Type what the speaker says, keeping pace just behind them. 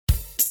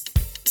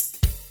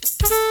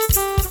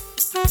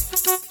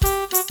Seek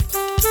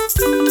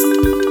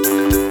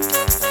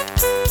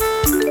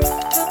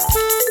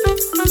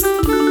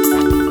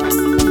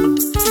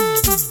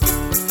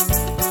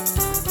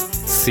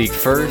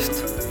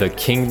first the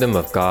kingdom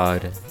of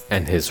God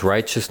and His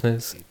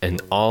righteousness,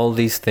 and all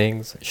these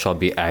things shall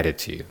be added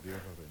to you.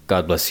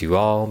 God bless you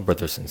all,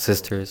 brothers and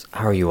sisters.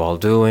 How are you all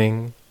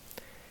doing?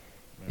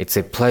 It's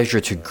a pleasure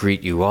to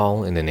greet you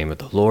all in the name of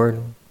the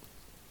Lord.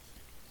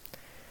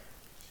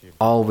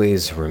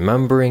 Always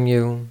remembering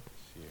you.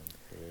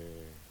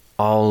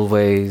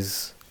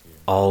 Always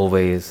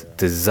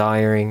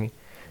desiring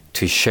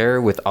to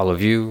share with all of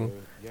you.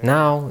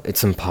 Now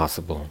it's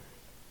impossible.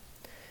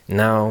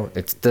 Now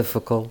it's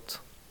difficult.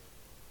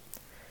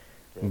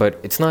 But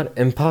it's not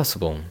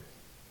impossible.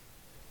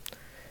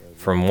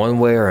 From one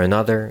way or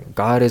another,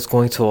 God is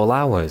going to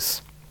allow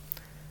us.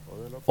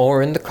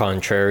 Or in the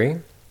contrary,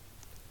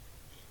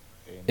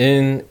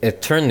 in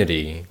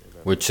eternity,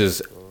 which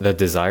is the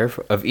desire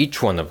of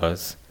each one of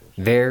us,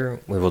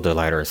 there we will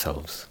delight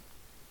ourselves.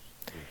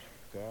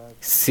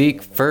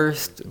 Seek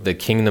first the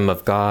kingdom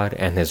of God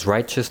and His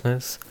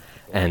righteousness,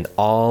 and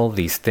all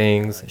these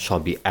things shall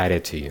be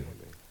added to you.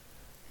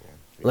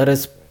 Let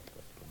us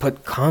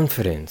put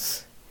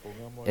confidence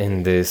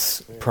in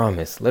this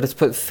promise. Let us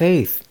put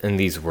faith in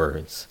these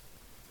words.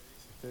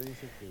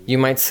 You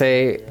might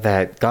say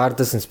that God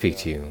doesn't speak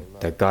to you,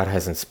 that God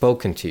hasn't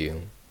spoken to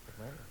you.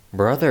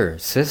 Brother,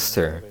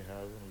 sister,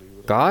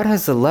 God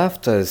has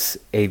left us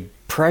a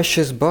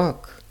precious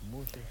book,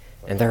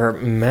 and there are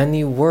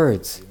many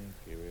words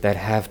that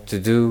have to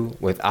do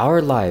with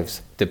our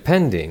lives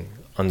depending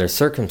on their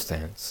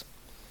circumstance.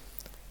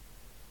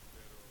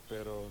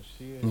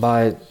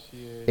 But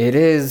it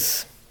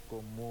is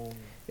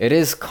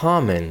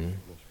common,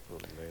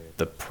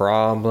 the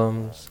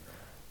problems,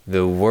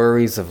 the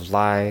worries of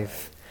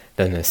life,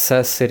 the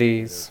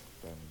necessities.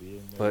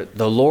 But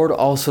the Lord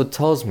also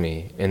tells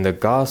me in the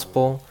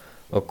Gospel,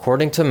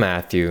 according to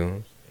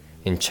Matthew,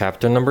 in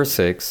chapter number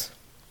 6,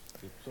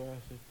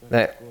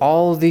 that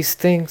all these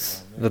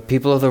things the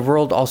people of the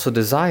world also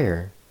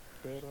desire.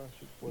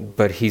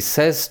 But He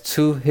says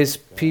to His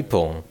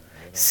people,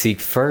 seek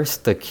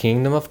first the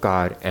kingdom of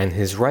God and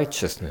His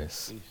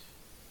righteousness.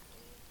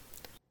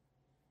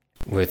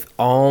 With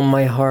all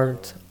my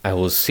heart I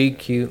will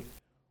seek you,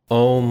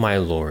 O my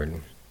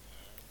Lord.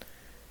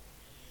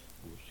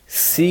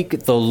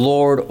 Seek the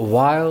Lord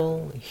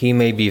while He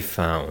may be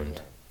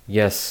found.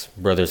 Yes,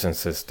 brothers and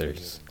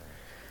sisters,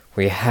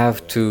 we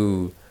have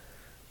to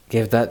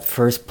give that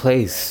first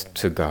place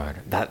to God.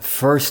 That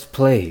first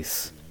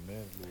place.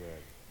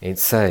 It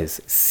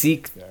says,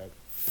 seek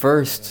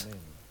first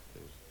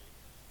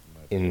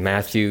in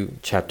Matthew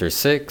chapter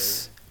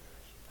 6.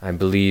 I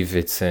believe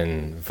it's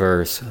in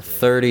verse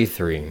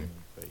 33.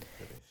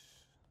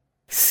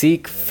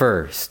 Seek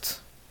first.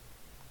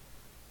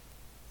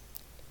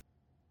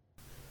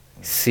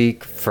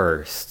 Seek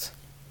first.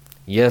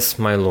 Yes,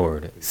 my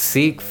Lord,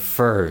 seek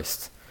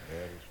first.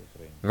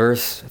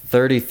 Verse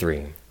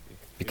 33.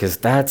 Because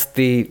that's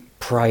the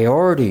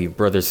priority,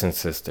 brothers and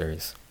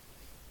sisters.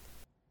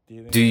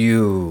 Do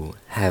you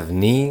have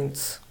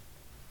needs?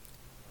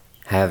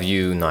 Have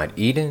you not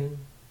eaten?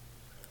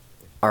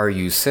 Are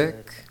you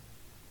sick?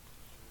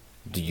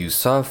 Do you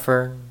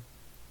suffer?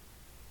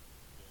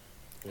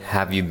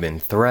 Have you been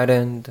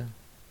threatened?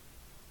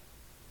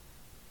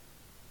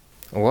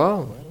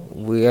 Well,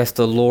 we ask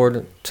the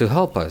Lord to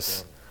help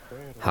us.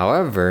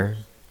 However,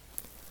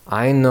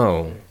 I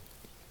know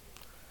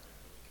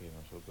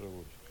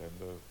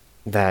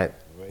that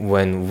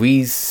when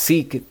we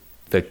seek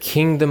the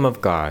kingdom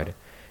of God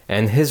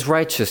and His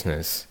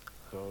righteousness,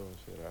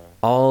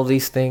 all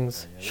these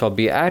things shall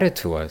be added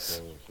to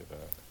us.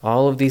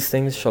 All of these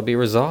things shall be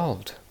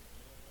resolved.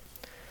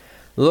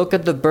 Look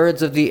at the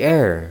birds of the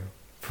air,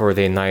 for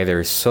they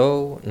neither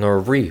sow nor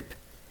reap,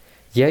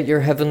 yet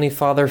your heavenly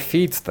Father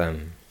feeds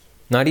them.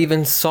 Not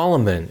even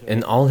Solomon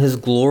in all his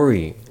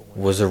glory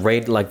was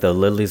arrayed like the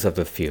lilies of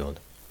the field.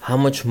 How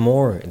much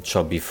more it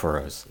shall be for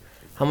us?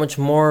 How much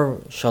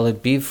more shall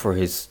it be for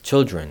His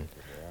children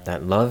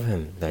that love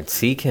Him, that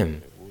seek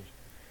Him?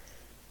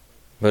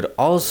 But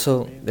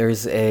also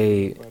there's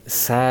a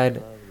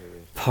sad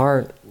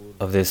part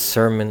of this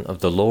sermon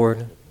of the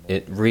Lord.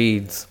 It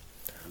reads,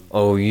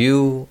 O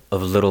you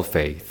of little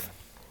faith.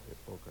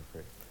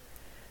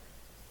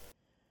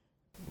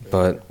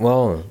 But,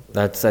 well,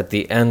 that's at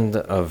the end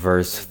of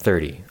verse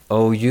 30.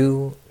 O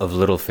you of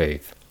little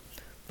faith.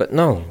 But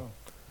no,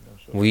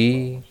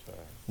 we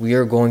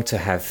are going to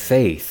have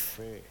faith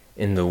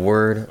in the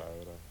Word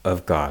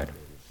of God.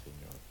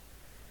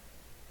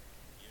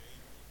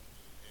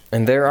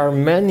 And there are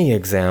many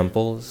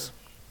examples.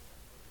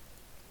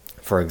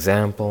 For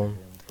example,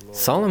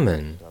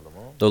 Solomon.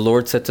 The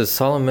Lord said to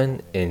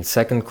Solomon in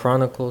 2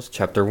 Chronicles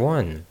chapter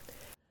 1,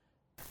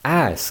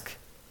 ask,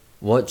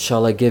 what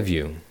shall I give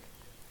you?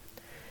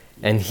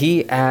 And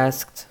he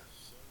asked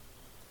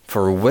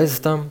for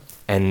wisdom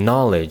and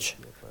knowledge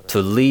to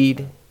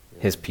lead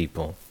his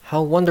people.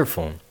 How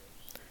wonderful.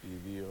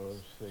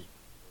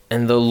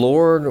 And the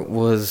Lord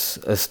was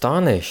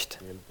astonished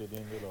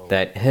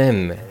that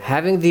him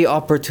having the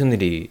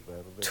opportunity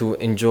to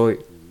enjoy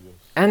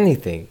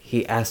anything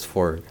he asked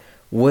for,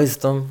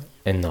 wisdom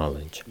and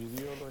knowledge.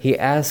 He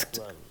asked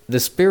the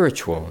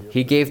spiritual.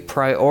 He gave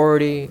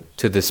priority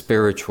to the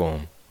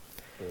spiritual.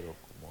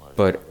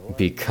 But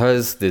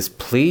because this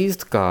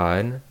pleased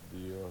God,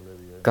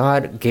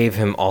 God gave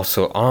him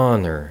also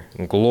honor,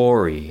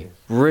 glory,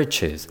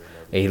 riches,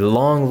 a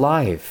long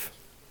life.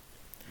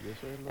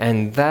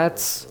 And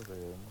that's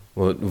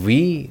what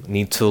we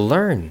need to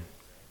learn.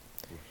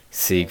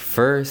 Seek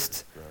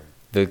first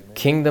the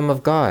kingdom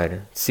of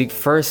God. Seek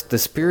first the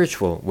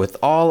spiritual with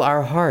all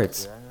our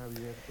hearts.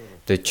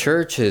 The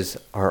churches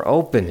are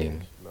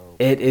opening.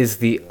 It is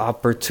the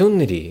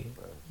opportunity,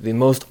 the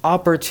most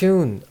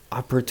opportune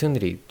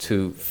opportunity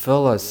to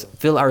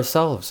fill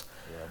ourselves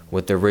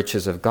with the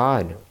riches of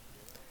God.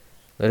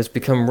 Let us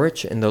become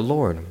rich in the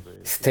Lord.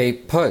 Stay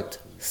put,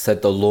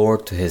 said the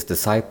Lord to his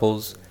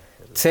disciples.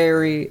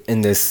 Tarry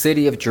in the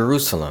city of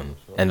Jerusalem,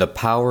 and the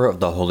power of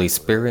the Holy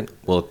Spirit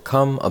will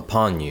come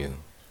upon you.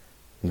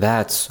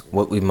 That's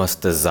what we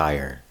must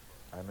desire.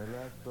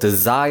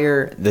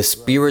 Desire the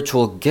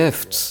spiritual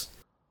gifts,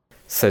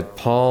 said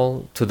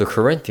Paul to the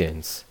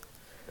Corinthians.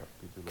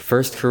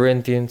 1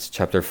 Corinthians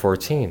chapter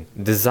 14.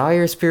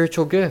 Desire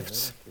spiritual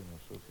gifts.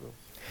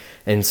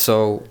 And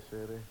so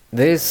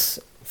this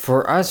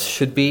for us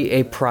should be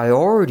a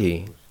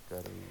priority.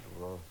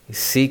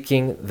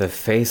 Seeking the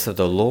face of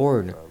the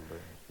Lord,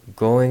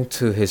 going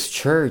to his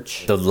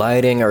church,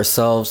 delighting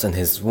ourselves in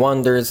his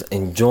wonders,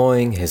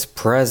 enjoying his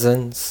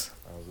presence,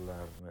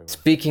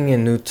 speaking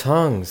in new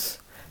tongues,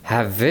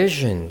 have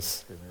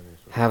visions,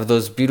 have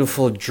those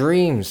beautiful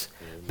dreams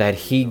that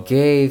he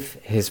gave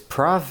his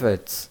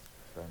prophets.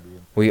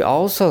 We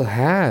also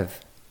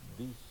have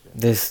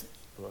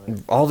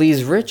all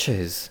these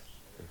riches,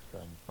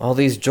 all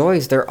these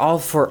joys. They're all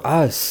for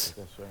us.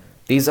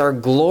 These are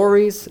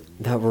glories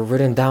that were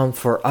written down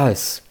for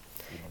us,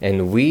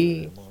 and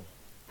we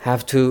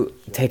have to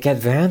take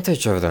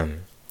advantage of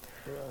them.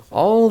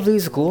 All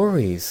these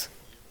glories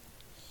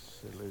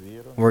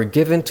were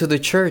given to the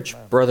church,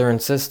 brother and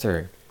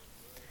sister.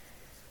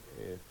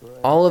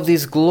 All of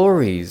these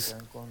glories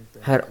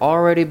had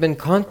already been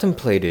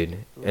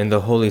contemplated in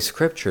the Holy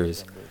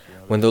Scriptures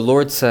when the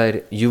Lord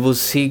said, "You will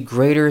see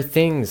greater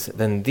things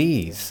than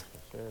these."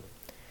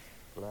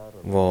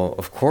 Well,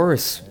 of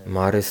course,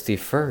 modesty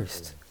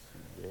first,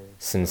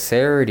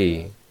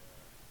 sincerity,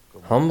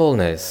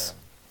 humbleness,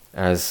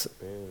 as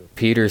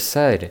Peter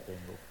said,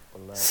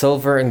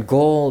 "Silver and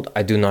gold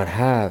I do not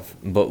have,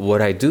 but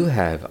what I do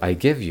have I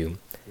give you."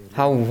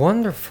 How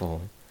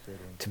wonderful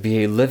to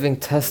be a living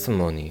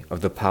testimony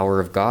of the power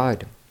of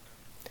God.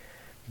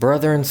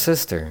 Brother and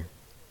sister,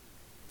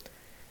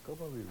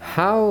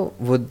 how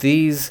would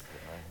these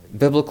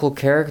biblical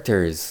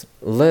characters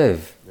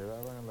live?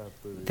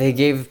 They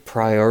gave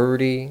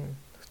priority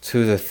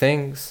to the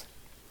things.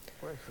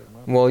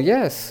 Well,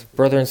 yes,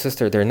 brother and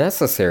sister, they're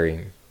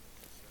necessary.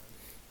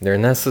 They're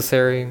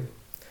necessary.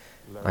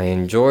 I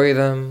enjoy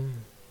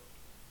them.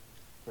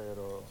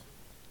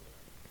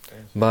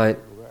 But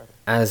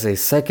as a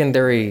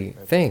secondary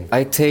thing,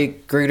 I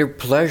take greater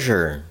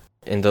pleasure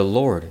in the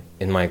Lord,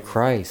 in my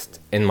Christ,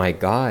 in my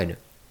God,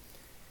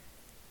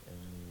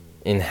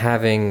 in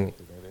having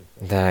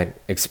that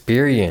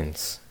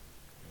experience.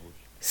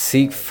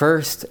 Seek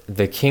first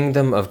the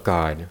kingdom of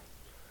God.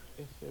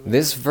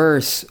 This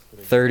verse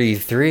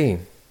 33,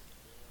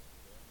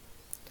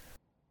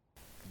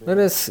 let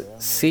us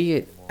see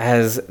it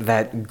as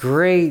that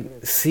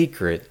great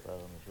secret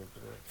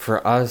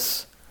for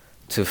us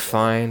to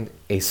find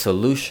a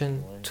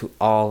solution to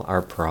all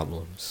our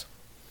problems.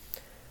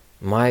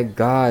 My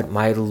God,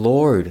 my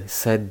Lord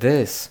said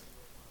this.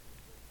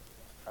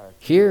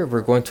 Here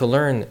we're going to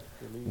learn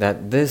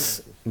that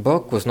this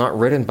book was not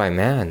written by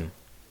man.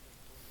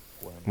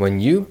 When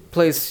you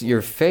place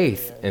your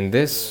faith in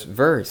this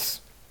verse,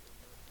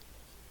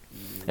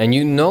 and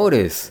you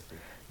notice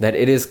that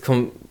it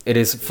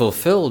is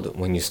fulfilled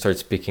when you start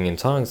speaking in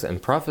tongues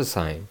and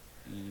prophesying,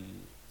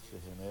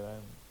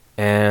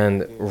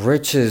 and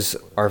riches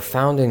are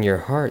found in your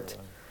heart,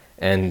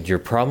 and your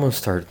problems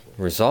start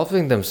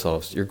resolving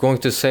themselves, you're going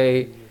to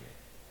say,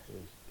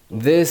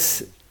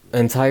 this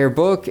entire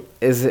book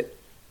is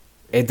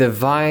a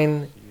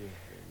divine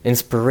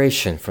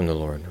inspiration from the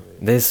Lord.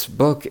 This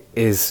book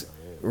is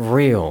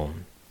real.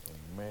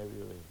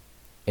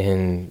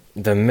 In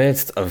the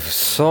midst of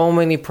so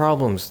many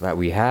problems that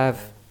we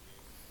have,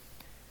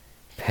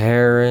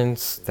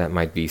 parents that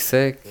might be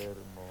sick,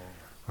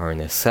 our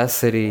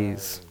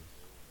necessities,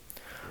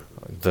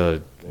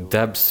 the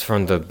debts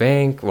from the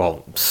bank,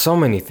 well, so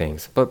many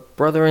things. But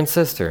brother and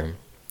sister,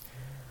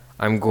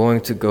 I'm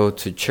going to go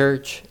to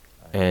church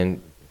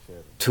and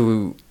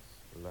to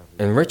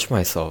enrich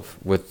myself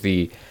with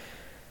the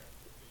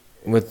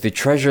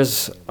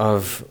treasures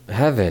of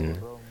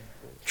heaven,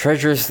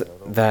 treasures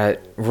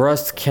that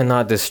rust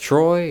cannot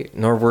destroy,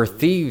 nor where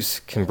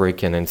thieves can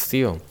break in and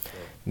steal.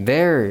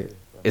 There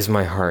is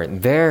my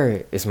heart,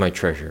 there is my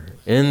treasure,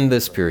 in the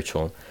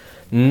spiritual.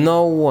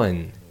 No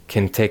one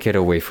can take it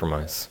away from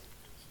us.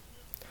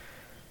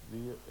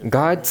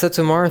 God said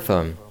to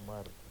Martha,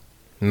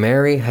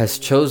 Mary has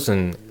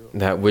chosen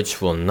that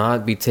which will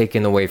not be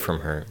taken away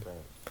from her.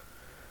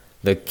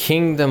 The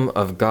kingdom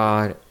of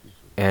God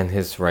and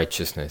his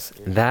righteousness,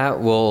 that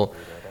will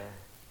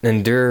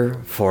endure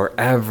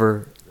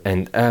forever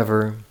and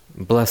ever.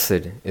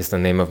 Blessed is the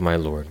name of my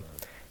Lord.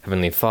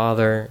 Heavenly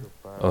Father,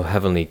 O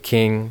Heavenly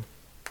King,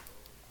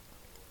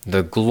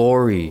 the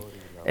glory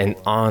and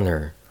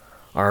honor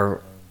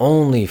are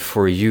only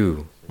for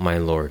you, my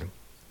Lord.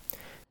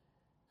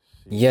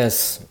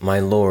 Yes, my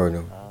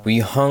Lord, we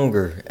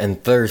hunger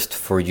and thirst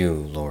for you,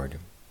 Lord.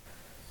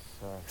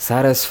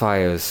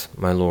 Satisfy us,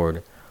 my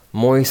Lord.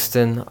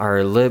 Moisten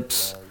our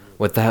lips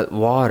with that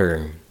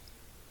water.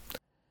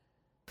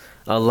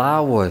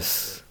 Allow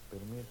us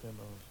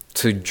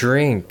to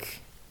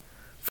drink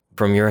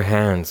from your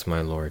hands,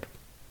 my Lord.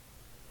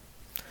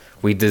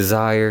 We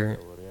desire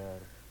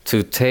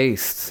to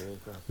taste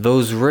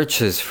those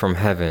riches from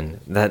heaven,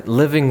 that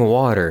living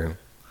water,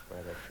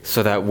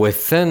 so that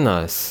within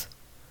us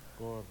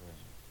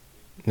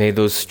may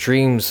those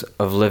streams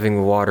of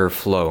living water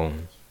flow,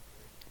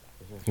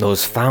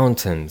 those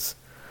fountains,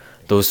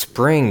 those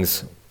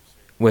springs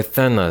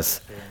within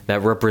us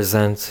that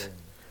represent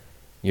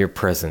your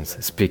presence,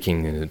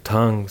 speaking in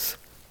tongues,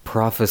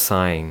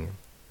 prophesying,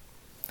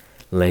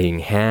 laying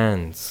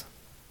hands.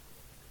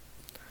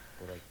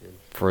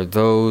 For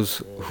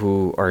those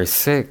who are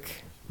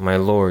sick, my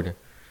Lord,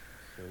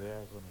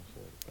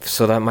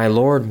 so that my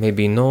Lord may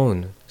be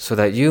known, so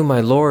that you,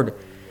 my Lord,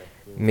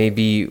 may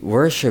be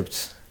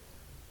worshipped,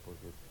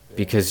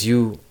 because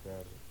you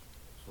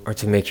are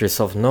to make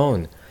yourself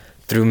known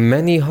through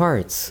many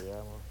hearts.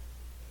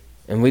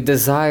 And we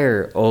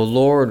desire, O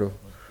Lord,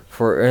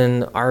 for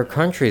in our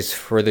countries,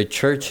 for the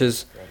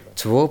churches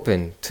to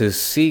open, to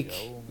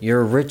seek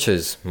your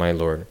riches, my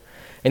Lord.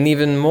 And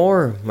even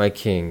more, my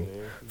King,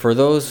 for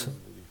those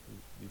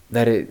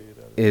that it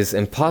is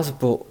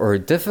impossible or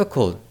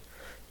difficult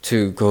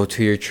to go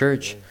to your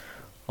church,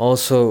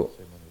 also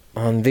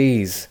on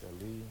these,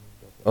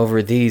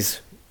 over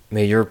these,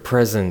 may your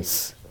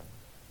presence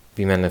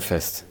be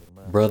manifest.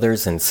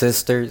 Brothers and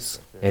sisters,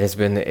 it has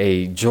been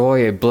a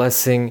joy, a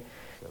blessing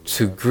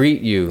to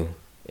greet you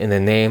in the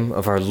name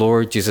of our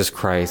Lord Jesus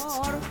Christ.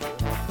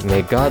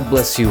 May God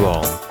bless you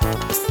all.